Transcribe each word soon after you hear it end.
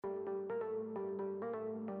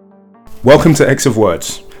Welcome to X of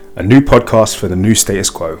Words, a new podcast for the new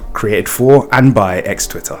status quo, created for and by X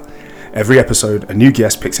Twitter. Every episode, a new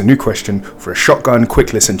guest picks a new question for a shotgun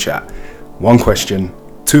quick listen chat. One question,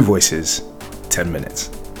 two voices, 10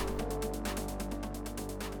 minutes.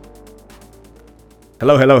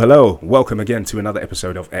 Hello. Welcome again to another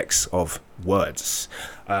episode of X of Words.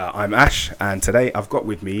 I'm Ash, and today I've got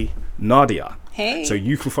with me Nadia. Hey. So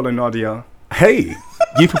you can follow Nadia. Hey!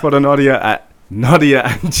 You can follow Nadia at Nadia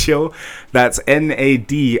and Chill. That's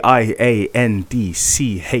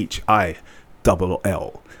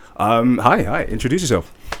NADIANDCHILL. Hi. Introduce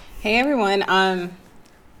yourself. Hey everyone. I'm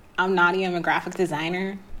Nadia. I'm a graphic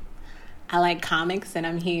designer. I like comics, and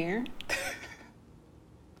I'm here.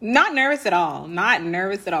 Not nervous at all.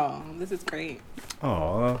 This is great.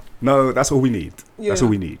 Oh no, that's all we need. Yeah. That's all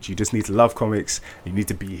we need. You just need to love comics. You need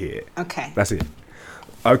to be here. Okay. That's it.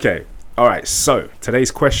 Okay. All right. So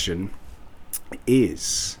today's question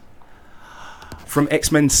is from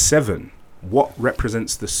X-Men 7. What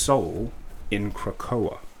represents the soul in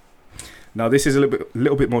Krakoa? Now, this is a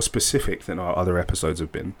little bit more specific than our other episodes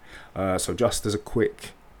have been. So just as a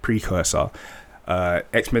quick precursor,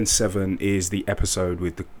 X-Men 7 is the episode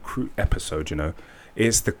with the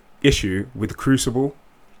it's the issue with the Crucible,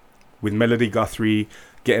 with Melody Guthrie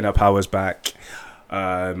getting her powers back,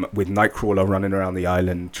 with Nightcrawler running around the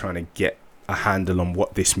island trying to get a handle on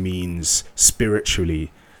what this means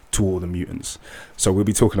spiritually to all the mutants. So we'll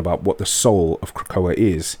be talking about what the soul of Krakoa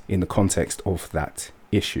is in the context of that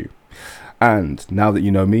issue. And now that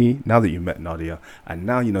you know me, now that you met Nadia, and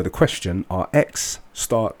now you know the question, our X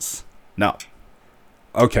starts now.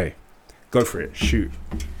 Okay, go for it. Shoot.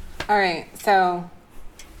 All right. So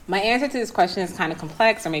my answer to this question is kind of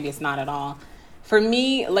complex, or maybe it's not at all. For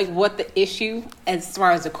me, like what the issue, as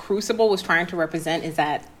far as the Crucible was trying to represent, is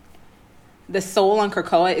that the soul on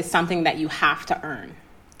Krakoa is something that you have to earn.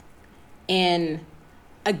 And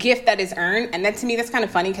a gift that is earned, and that to me, that's kind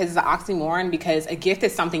of funny because it's an oxymoron, because a gift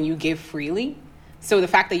is something you give freely. So the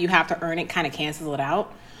fact that you have to earn it kind of cancels it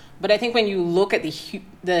out. But I think when you look at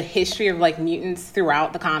the history of like mutants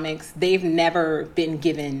throughout the comics, they've never been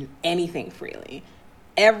given anything freely.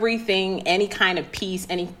 Everything, any kind of piece,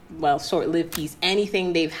 short-lived piece,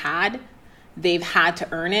 anything they've had to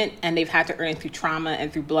earn it, and they've had to earn it through trauma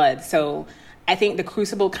and through blood. So I think the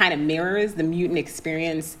Crucible kind of mirrors the mutant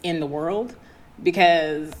experience in the world,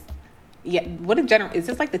 because is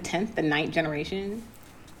this like the 10th, the 9th generation?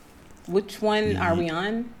 Which one are we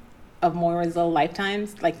on of Moira's little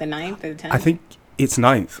lifetimes? Like the 9th or the 10th? I think it's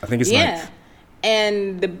 9th. Yeah.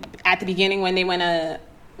 And at the beginning when we were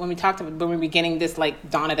getting this like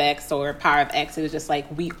Dawn of X or Power of X, it was just like,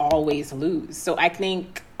 we always lose. So I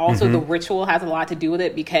think also the ritual has a lot to do with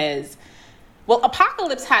it, because,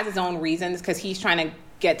 Apocalypse has his own reasons, because he's trying to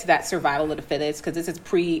get to that survival of the fittest, because this is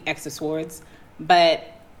pre-X of Swords. But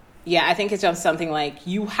yeah, I think it's just something like,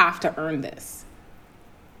 you have to earn this.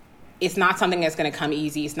 It's not something that's going to come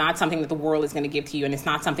easy. It's not something that the world is going to give to you, and it's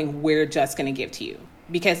not something we're just going to give to you.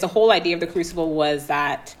 Because the whole idea of the Crucible was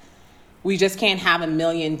that we just can't have a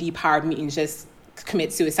million depowered mutants just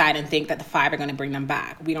commit suicide and think that the 5 are going to bring them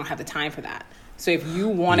back. We don't have the time for that. So if you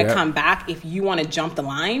want to come back, if you want to jump the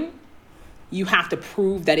line, you have to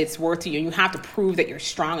prove that it's worth to you. And you have to prove that you're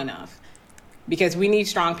strong enough, because we need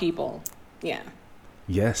strong people. Yeah.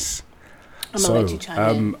 Yes. I'm going to let you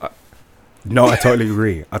chime in. No, I totally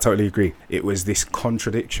agree. It was this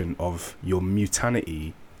contradiction of your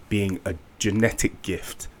mutanity being a genetic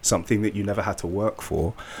gift, something that you never had to work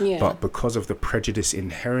for, but because of the prejudice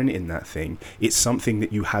inherent in that thing, it's something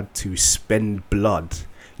that you had to spend blood.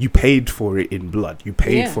 You paid for it in blood. You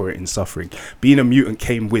paid for it in suffering. Being a mutant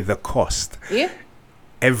came with a cost. Yeah.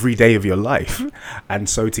 Every day of your life. And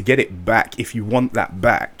so to get it back, if you want that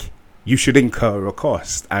back, you should incur a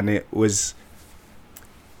cost. And it was,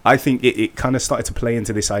 I think it kind of started to play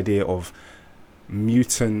into this idea of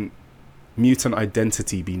mutant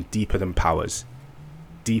identity being deeper than powers,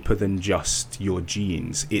 deeper than just your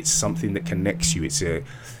genes. It's something that connects you.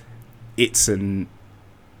 It's a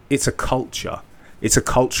culture. It's a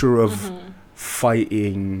culture of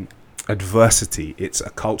fighting adversity. It's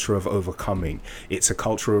a culture of overcoming. It's a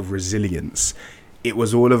culture of resilience. It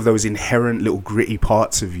was all of those inherent little gritty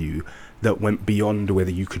parts of you that went beyond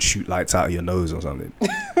whether you could shoot lights out of your nose or something.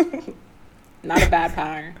 Not a bad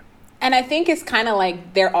power. And I think it's kind of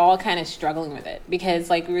like they're all kind of struggling with it,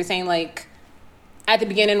 because like we were saying, like at the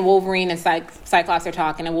beginning, Wolverine and Cyclops are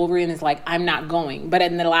talking, and Wolverine is like, I'm not going. But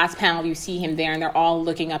in the last panel, you see him there, and they're all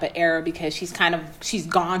looking up at Era, because she's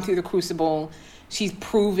gone through the Crucible. She's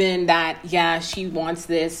proven that, she wants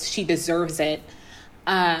this. She deserves it.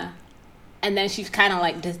 and then she's kind of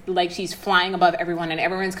like just like she's flying above everyone, and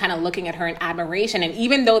everyone's kind of looking at her in admiration. And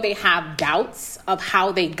even though they have doubts of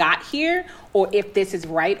how they got here, or if this is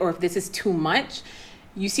right, or if this is too much,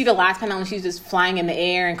 you see the last panel and she's just flying in the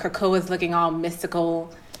air, and Krakoa's looking all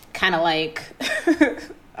mystical, kind of like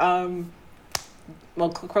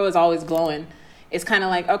Krakoa's always glowing. It's kind of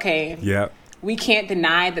like, okay, yeah, we can't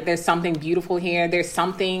deny that there's something beautiful here. There's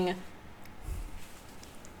something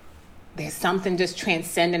just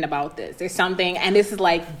transcendent about this. There's something, and this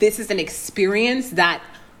is an experience that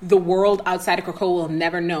the world outside of Krakoa will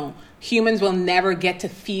never know. Humans will never get to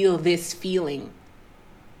feel this feeling.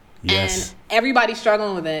 Yes. And everybody's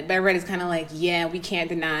struggling with it, but everybody's kind of like, yeah, we can't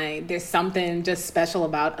deny there's something just special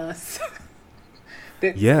about us.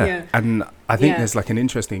 Yeah, and I think there's like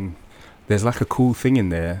there's like a cool thing in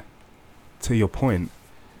there, to your point.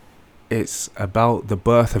 It's about the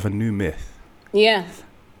birth of a new myth. Yeah.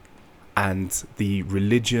 And the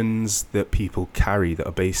religions that people carry that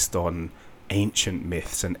are based on ancient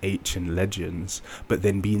myths and ancient legends, but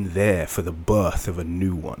then being there for the birth of a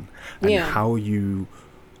new one. And how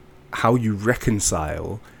you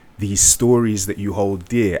reconcile these stories that you hold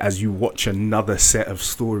dear as you watch another set of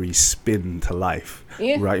stories spin to life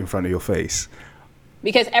right in front of your face.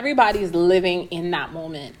 Because everybody's living in that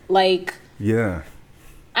moment. Like, yeah.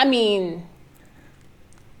 I mean,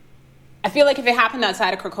 I feel like if it happened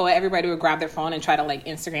outside of Krakoa, everybody would grab their phone and try to like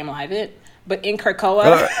Instagram live it. But in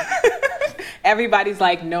Krakoa, everybody's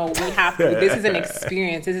like, no, we have to. This is an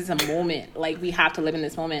experience. This is a moment. Like, we have to live in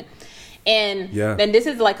this moment. And then this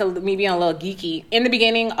is like me being a little geeky. In the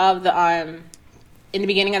beginning of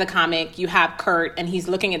the comic, you have Kurt, and he's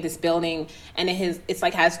looking at this building, and it's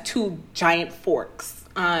like has two giant forks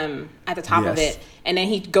at the top of it. And then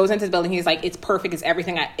he goes into this building. He's like, "It's perfect. It's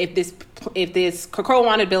everything. If this Krakoa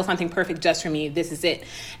wanted to build something perfect just for me, this is it."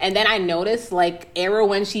 And then I noticed, like, Arrow,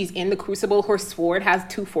 when she's in the Crucible, her sword has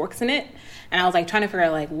two forks in it, and I was like trying to figure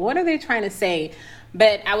out like, what are they trying to say?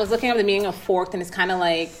 But I was looking up the meaning of forked, and it's kind of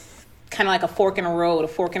like a fork in a road, a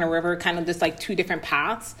fork in a river, kind of just like two different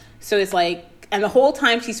paths. So it's like, and the whole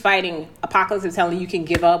time she's fighting, Apocalypse is telling you can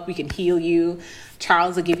give up, we can heal you.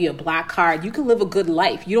 Charles will give you a black card. You can live a good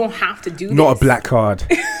life. You don't have to do this. Not a black card.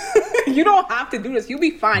 You don't have to do this. You'll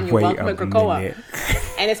be fine. You're welcome at Krakoa.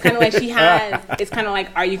 And it's kind of like it's kind of like,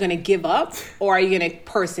 are you going to give up or are you going to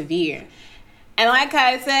persevere? And like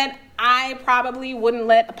I said, I probably wouldn't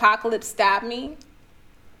let Apocalypse stab me.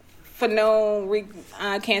 For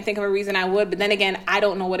I can't think of a reason I would. But then again, I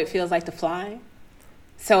don't know what it feels like to fly.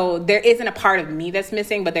 So there isn't a part of me that's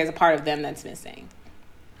missing, but there's a part of them that's missing.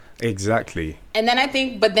 Exactly. And then I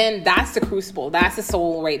think, but then that's the Crucible. That's the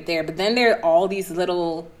soul right there. But then there are all these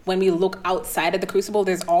little, when we look outside of the Crucible,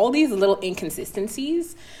 there's all these little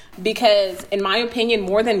inconsistencies. Because in my opinion,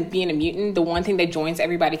 more than being a mutant, the one thing that joins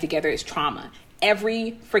everybody together is trauma.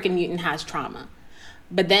 Every freaking mutant has trauma.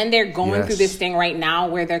 But then they're going through this thing right now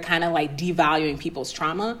where they're kind of like devaluing people's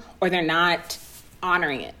trauma, or they're not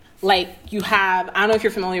honoring it. Like, you have, I don't know if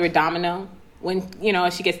you're familiar with Domino, when, you know,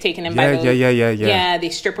 she gets taken in by the... Yeah, they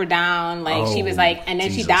strip her down. Like, she was like, and then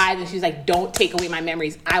Jesus. She dies, and she's like, don't take away my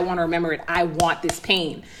memories. I want to remember it. I want this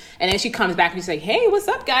pain. And then she comes back and she's like, hey, what's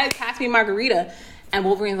up, guys? Pass me a margarita. And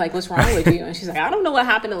Wolverine's like, what's wrong with you? And she's like, I don't know what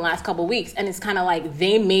happened in the last couple of weeks. And it's kind of like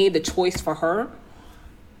they made the choice for her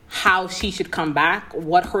how she should come back,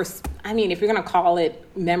 what her... I mean, if you're going to call it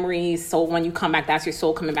memories, soul, when you come back, that's your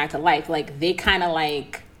soul coming back to life. Like, they kind of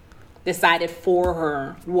like... decided for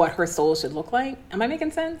her what her soul should look like. Am I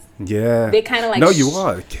making sense? Yeah. They kind of like... No, you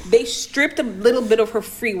are. They stripped a little bit of her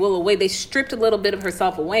free will away. They stripped a little bit of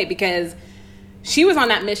herself away because she was on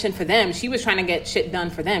that mission for them. She was trying to get shit done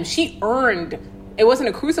for them. She earned... It wasn't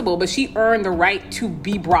a crucible, but she earned the right to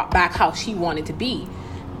be brought back how she wanted to be.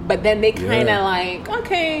 But then they kind of like,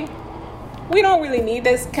 okay, we don't really need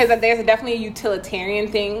this, because there's definitely a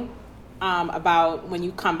utilitarian thing about when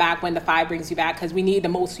you come back, when the Five brings you back, because we need the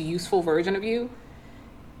most useful version of you,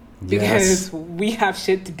 because we have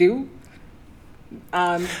shit to do.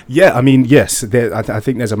 Yeah, I mean, yes, I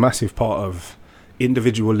think there's a massive part of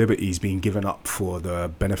individual liberties being given up for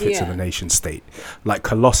the benefits of the nation state. Like,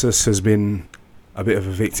 Colossus has been a bit of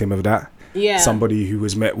a victim of that. Yeah. Somebody who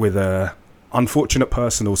was met with a unfortunate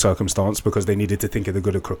personal circumstance because they needed to think of the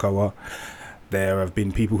good of Krakoa. There have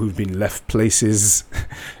been people who've been left places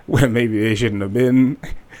where maybe they shouldn't have been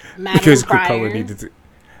because Krakoa needed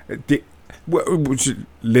to...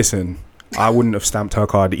 Listen, I wouldn't have stamped her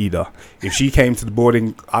card either. If she came to the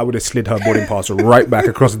boarding, I would have slid her boarding pass right back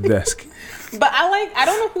across the desk. But I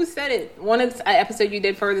don't know who said it. One of the episode you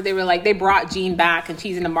did further, they were like, they brought Jean back and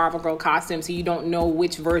she's in the Marvel Girl costume, so you don't know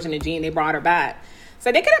which version of Jean they brought her back.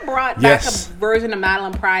 So they could have brought back a version of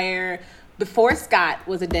Madeline Pryor before Scott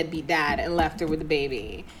was a deadbeat dad and left her with the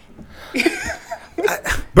baby.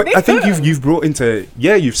 But I think you've brought into,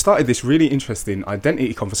 you've started this really interesting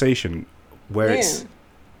identity conversation where it's,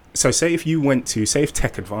 so say if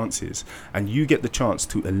tech advances and you get the chance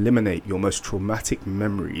to eliminate your most traumatic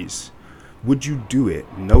memories, would you do it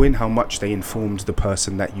knowing how much they informed the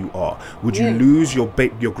person that you are? Would you lose your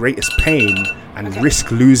greatest pain and risk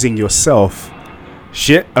losing yourself?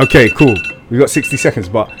 Shit. Okay, cool. We got 60 seconds,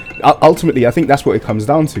 but ultimately I think that's what it comes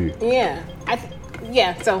down to.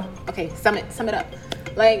 So okay, sum it up.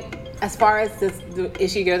 Like, as far as the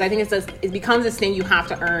issue goes, I think it becomes this thing you have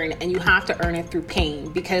to earn, and you have to earn it through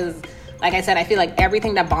pain, because, like I said, I feel like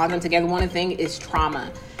everything that bonds them together, one thing is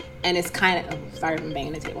trauma, and it's kind of, sorry, I'm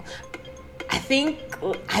banging the table.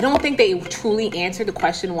 I don't think they truly answered the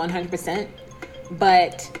question 100%,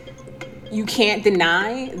 but you can't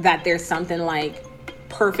deny that there's something like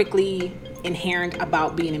perfectly inherent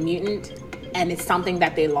about being a mutant, and it's something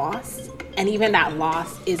that they lost. And even that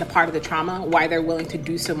loss is a part of the trauma, why they're willing to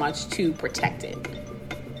do so much to protect it.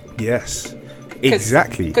 Yes,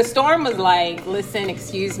 exactly. Because Storm was like, listen,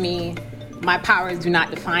 excuse me, my powers do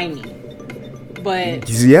not define me. But,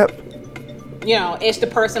 yep. You know, it's the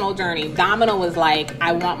personal journey. Domino was like,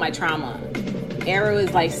 I want my trauma. Arrow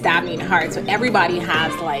is like, stab me in the heart. So everybody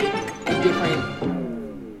has like a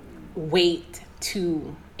different weight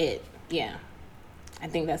to it. Yeah. I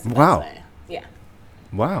think that's the best way. Yeah.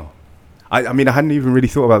 Wow. I mean, I hadn't even really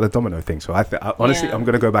thought about the domino thing. So honestly, I'm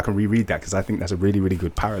going to go back and reread that, because I think that's a really, really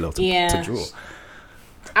good parallel to draw.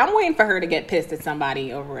 I'm waiting for her to get pissed at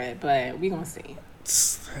somebody over it, but we're going to see.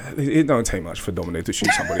 It don't take much for Domino to shoot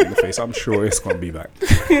somebody in the face. I'm sure it's going to be back.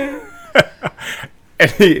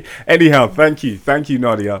 Anyhow, thank you,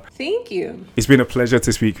 Nadia. Thank you. It's been a pleasure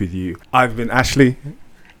to speak with you. I've been Ashley.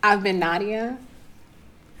 I've been Nadia.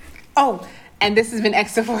 Oh, and this has been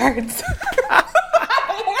Extra Words.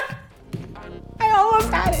 I almost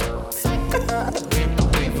had it.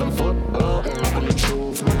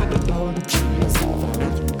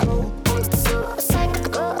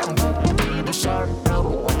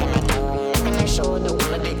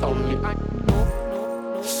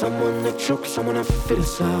 Someone that chokes, someone I fit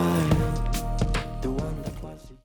aside.